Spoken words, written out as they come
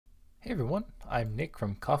Hey everyone, I'm Nick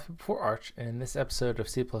from Coffee Before Arch, and in this episode of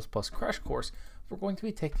C++ Crash Course, we're going to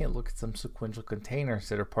be taking a look at some sequential containers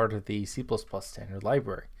that are part of the C++ standard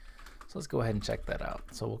library. So let's go ahead and check that out.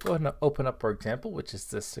 So we'll go ahead and open up our example, which is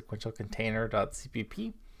this sequential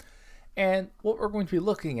container.cpp. And what we're going to be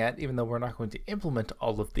looking at, even though we're not going to implement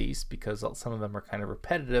all of these because some of them are kind of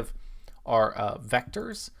repetitive, are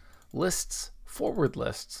vectors, lists, forward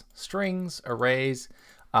lists, strings, arrays,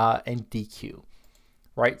 and dequeue.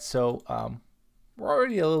 Right, so we're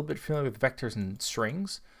already a little bit familiar with vectors and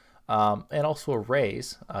strings, and also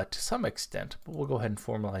arrays to some extent, but we'll go ahead and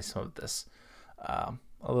formalize some of this a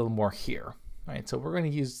little more here. Right, so we're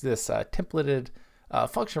going to use this templated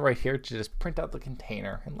function right here to just print out the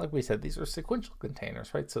container. And like we said, these are sequential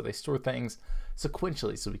containers, right? So they store things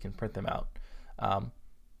sequentially so we can print them out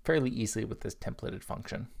fairly easily with this templated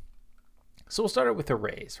function. So we'll start out with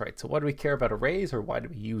arrays, right? So why do we care about arrays, or why do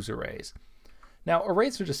we use arrays? Now,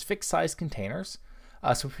 arrays are just fixed size containers,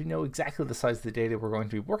 so if we know exactly the size of the data we're going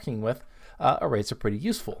to be working with, arrays are pretty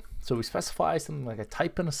useful. So we specify something like a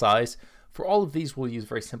type and a size. For all of these, we'll use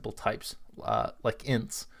very simple types like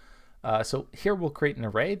ints. So here we'll create an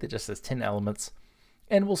array that just has 10 elements,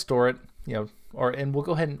 and we'll store it, and we'll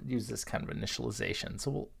go ahead and use this kind of initialization. So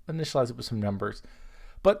we'll initialize it with some numbers.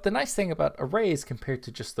 But the nice thing about arrays compared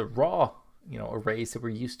to just the raw, arrays that we're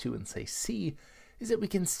used to in, say, C, is that we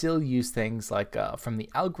can still use things like from the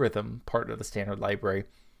algorithm part of the standard library,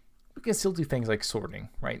 we can still do things like sorting,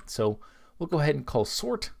 right? So we'll go ahead and call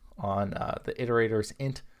sort on the iterators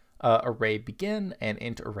int array begin and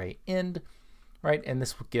int array end, right? And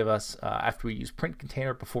this will give us, after we use print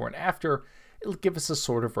container before and after, it'll give us a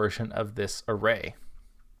sorted version of this array.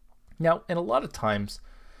 Now, in a lot of times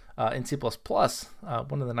in C++,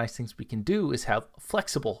 one of the nice things we can do is have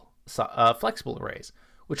flexible arrays,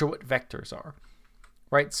 which are what vectors are.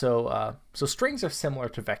 Right, so strings are similar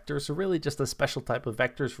to vectors. They're really just a special type of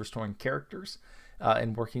vectors for storing characters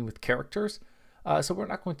and working with characters. So we're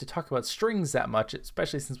not going to talk about strings that much,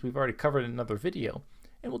 especially since we've already covered in another video.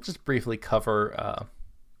 And we'll just briefly cover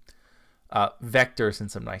vectors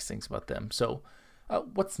and some nice things about them. So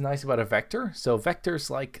what's nice about a vector? So vectors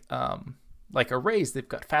like arrays, they've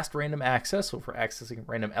got fast random access. So if we're accessing a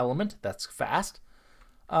random element, that's fast.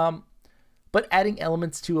 But adding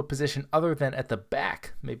elements to a position other than at the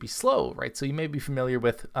back may be slow, right? So you may be familiar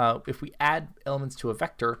with if we add elements to a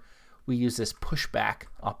vector, we use this pushback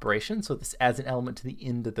operation. So this adds an element to the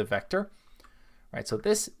end of the vector, right? So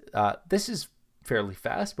this is fairly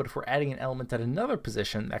fast, but if we're adding an element at another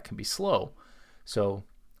position, that can be slow. So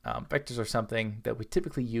vectors are something that we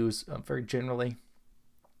typically use very generally,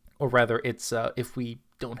 or rather it's if we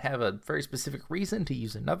don't have a very specific reason to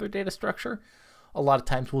use another data structure, a lot of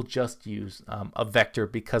times we'll just use a vector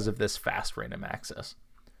because of this fast random access.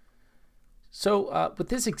 So with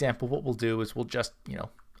this example, what we'll do is we'll just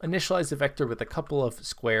initialize the vector with a couple of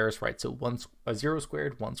squares, right? So 0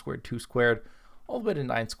 squared, 1 squared, 2 squared, all the way to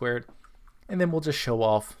 9 squared, and then we'll just show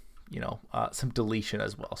off some deletion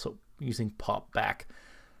as well. So using pop back.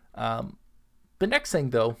 The next thing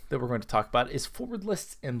though that we're going to talk about is forward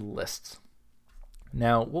lists and lists.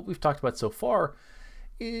 Now what we've talked about so far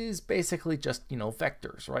is basically just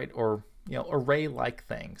vectors, right? Or array-like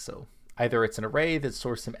things. So either it's an array that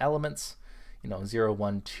stores some elements, 0,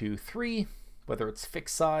 1, 2, 3, whether it's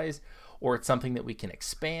fixed size, or it's something that we can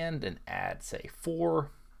expand and add, say,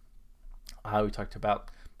 4. We talked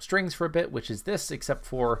about strings for a bit, which is this, except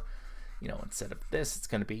for instead of this, it's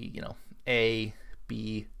going to be A,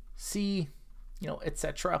 B, C,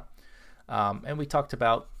 etc. And we talked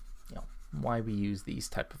about why we use these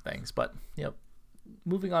type of things, but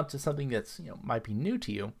moving on to something that's might be new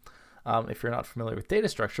to you, if you're not familiar with data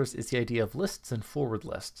structures, is the idea of lists and forward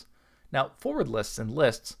lists. Now, forward lists and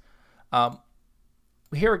lists,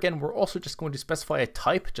 here again, we're also just going to specify a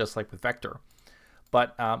type, just like with vector.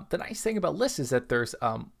 But the nice thing about lists is that there's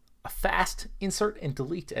a fast insert and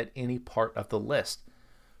delete at any part of the list.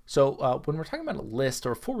 So when we're talking about a list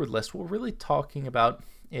or a forward list, what we're really talking about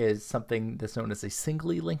is something that's known as a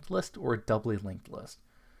singly linked list or a doubly linked list.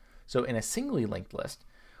 So in a singly linked list,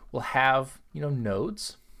 we'll have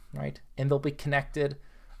nodes, right? And they'll be connected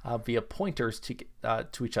via pointers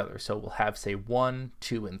to each other. So we'll have, say, 1,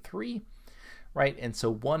 2, and 3, right? And so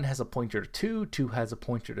 1 has a pointer to 2, 2 has a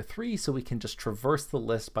pointer to 3, so we can just traverse the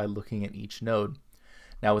list by looking at each node.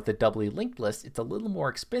 Now with the doubly linked list, it's a little more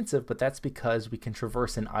expensive, but that's because we can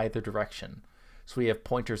traverse in either direction. So we have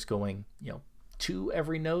pointers going, to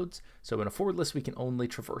every nodes. So in a forward list, we can only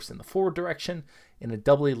traverse in the forward direction. In a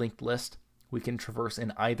doubly linked list, we can traverse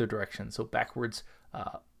in either direction. So backwards,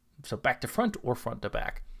 so back to front or front to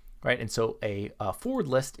back. right? And so a forward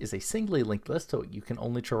list is a singly linked list, so you can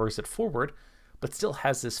only traverse it forward, but still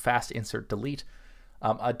has this fast insert delete.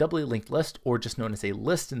 A doubly linked list, or just known as a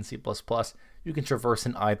list in C++, you can traverse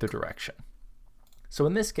in either direction. So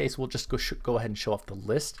in this case, we'll just go ahead and show off the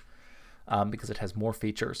list because it has more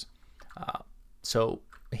features. So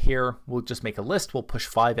here, we'll just make a list. We'll push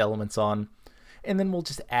 5 elements on, and then we'll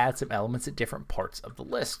just add some elements at different parts of the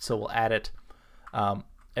list. So we'll add it.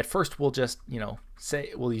 At first, we'll just,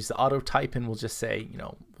 say, we'll use the auto type, and we'll just say,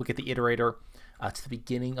 we'll get the iterator to the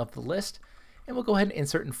beginning of the list, and we'll go ahead and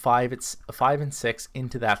insert in 5 and 6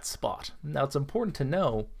 into that spot. Now, it's important to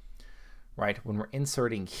know, right, when we're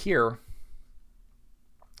inserting here,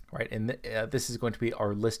 right, and this is going to be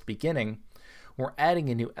our list beginning, we're adding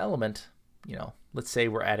a new element, let's say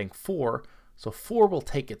we're adding 4, so 4 will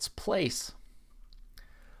take its place,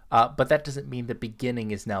 but that doesn't mean the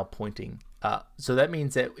beginning is now pointing. So that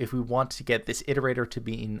means that if we want to get this iterator to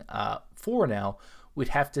be 4 now, we'd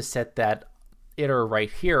have to set that iter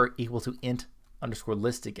right here equal to int underscore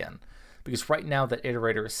list again, because right now that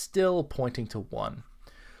iterator is still pointing to 1.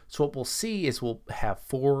 So what we'll see is we'll have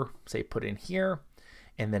 4, say, put in here,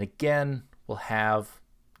 and then again we'll have,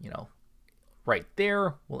 right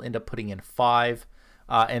there we'll end up putting in 5,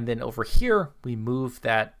 and then over here we move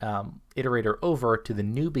that iterator over to the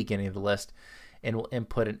new beginning of the list, and we'll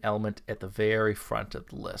input an element at the very front of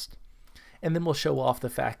the list. And then we'll show off the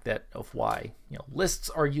fact that of why lists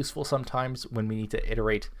are useful sometimes when we need to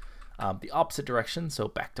iterate the opposite direction, so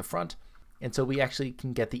back to front. And so we actually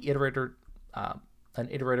can get the iterator, an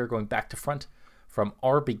iterator going back to front from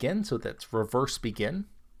our begin, so that's reverse begin,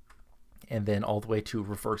 and then all the way to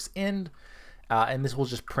reverse end. And this will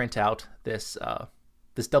just print out this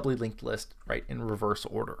this doubly linked list right in reverse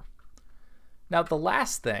order. Now the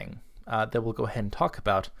last thing that we'll go ahead and talk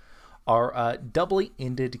about are doubly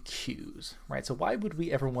ended queues, right? So why would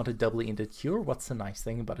we ever want a doubly ended queue, or what's the nice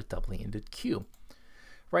thing about a doubly ended queue,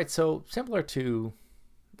 right? So similar to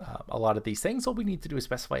a lot of these things, all we need to do is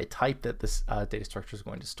specify a type that this data structure is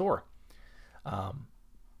going to store.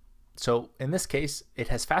 So in this case, it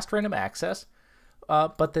has fast random access,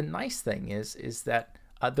 but the nice thing is that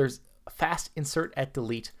there's fast insert at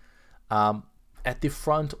delete at the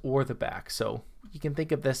front or the back. So you can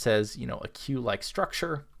think of this as a queue-like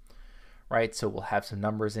structure, right? So we'll have some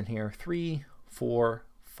numbers in here, 3, 4,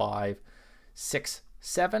 5, 6,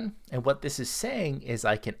 7. And what this is saying is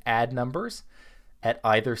I can add numbers at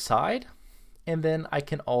either side, and then I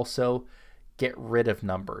can also get rid of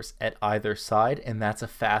numbers at either side, and that's a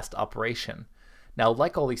fast operation. Now,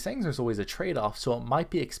 like all these things, there's always a trade-off, so it might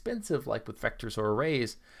be expensive, like with vectors or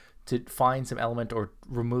arrays, to find some element or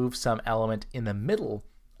remove some element in the middle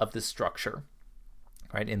of this structure,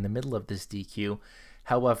 right, in the middle of this DQ.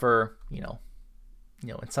 However,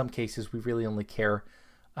 in some cases we really only care,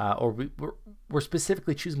 or we're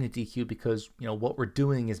specifically choosing a DQ because what we're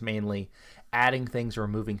doing is mainly adding things or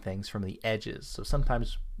removing things from the edges. So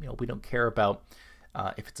sometimes we don't care about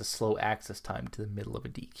if it's a slow access time to the middle of a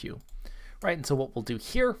DQ, right? And so what we'll do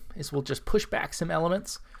here is we'll just push back some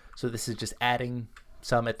elements. So this is just adding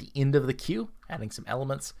some at the end of the queue, adding some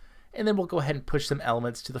elements, and then we'll go ahead and push some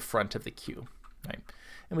elements to the front of the queue, right?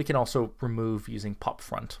 And we can also remove using pop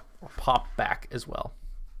front or pop back as well,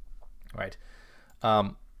 right?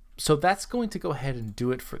 So that's going to go ahead and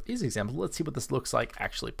do it for these examples. Let's see what this looks like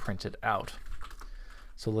actually printed out.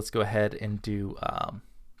 So let's go ahead and do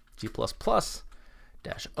G++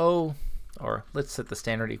 -O, or let's set the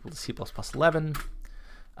standard equal to C++ 11.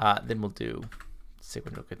 Then we'll do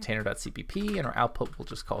sequential container.cpp, and our output we'll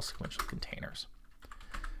just call sequential containers.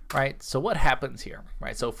 Right, so what happens here,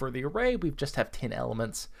 right? So for the array, we just have 10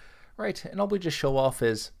 elements, right? And all we just show off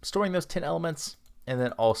is storing those 10 elements, and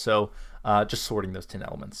then also just sorting those 10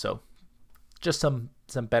 elements. So just some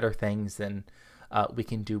better things than we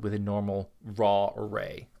can do with a normal raw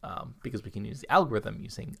array, because we can use the algorithm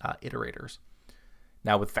using iterators.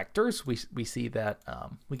 Now with vectors, we see that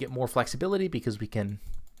we get more flexibility because we can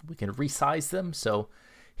resize them. So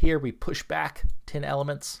here we push back 10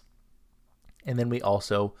 elements, and then we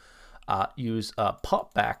also use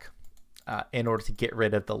pop back in order to get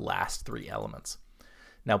rid of the last 3 elements.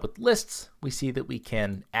 Now with lists, we see that we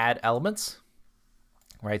can add elements,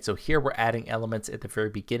 right? So here we're adding elements at the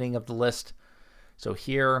very beginning of the list. So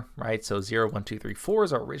here, right, so 0, 1, 2, 3, 4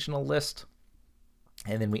 is our original list.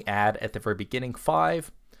 And then we add at the very beginning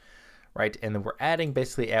 5, right? And then we're adding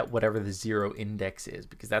basically at whatever the 0 index is,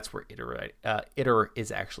 because that's where iter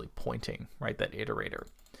is actually pointing, right? That iterator,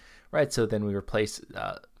 right? So then we replace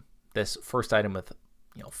this first item with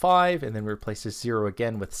 5, and then we replace this 0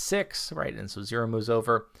 again with 6, right? And so 0 moves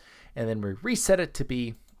over, and then we reset it to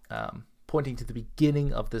be pointing to the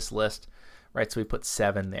beginning of this list, right? So we put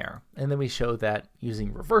 7 there. And then we show that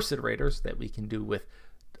using reverse iterators that we can do with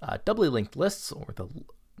doubly linked lists, or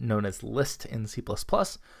known as list in C++,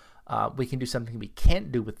 we can do something we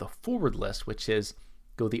can't do with the forward list, which is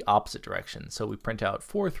go the opposite direction. So we print out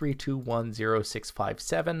 4, 3, 2, 1, 0, 6, 5,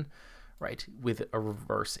 7, right, with a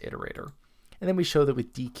reverse iterator. And then we show that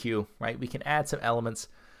with DQ, right, we can add some elements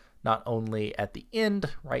not only at the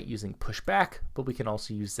end, right, using push back, but we can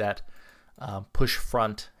also use that push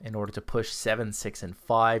front in order to push 7, 6, and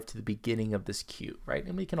 5 to the beginning of this queue, right?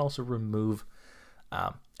 And we can also remove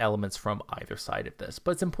elements from either side of this.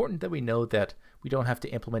 But it's important that we know that we don't have to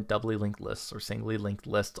implement doubly linked lists or singly linked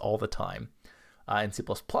lists all the time. In C++,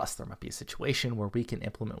 there might be a situation where we can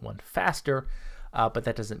implement one faster, but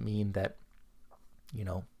that doesn't mean that, you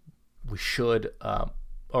know, we should,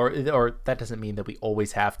 or that doesn't mean that we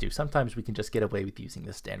always have to. Sometimes we can just get away with using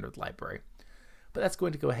the standard library. But that's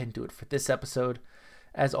going to go ahead and do it for this episode.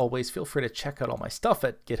 As always, feel free to check out all my stuff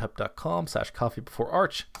at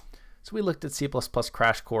github.com/coffeebeforearch. So we looked at C++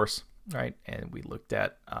 Crash Course, right? And we looked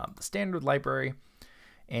at the standard library,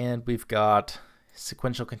 and we've got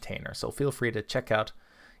sequential container. So feel free to check out,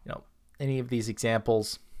 you know, any of these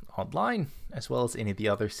examples online, as well as any of the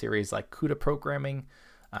other series like CUDA programming,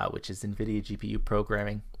 which is NVIDIA GPU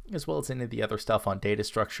programming, as well as any of the other stuff on data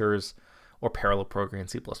structures or parallel programming in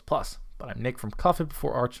C++. But I'm Nick from Coffee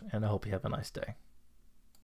Before Arch, and I hope you have a nice day.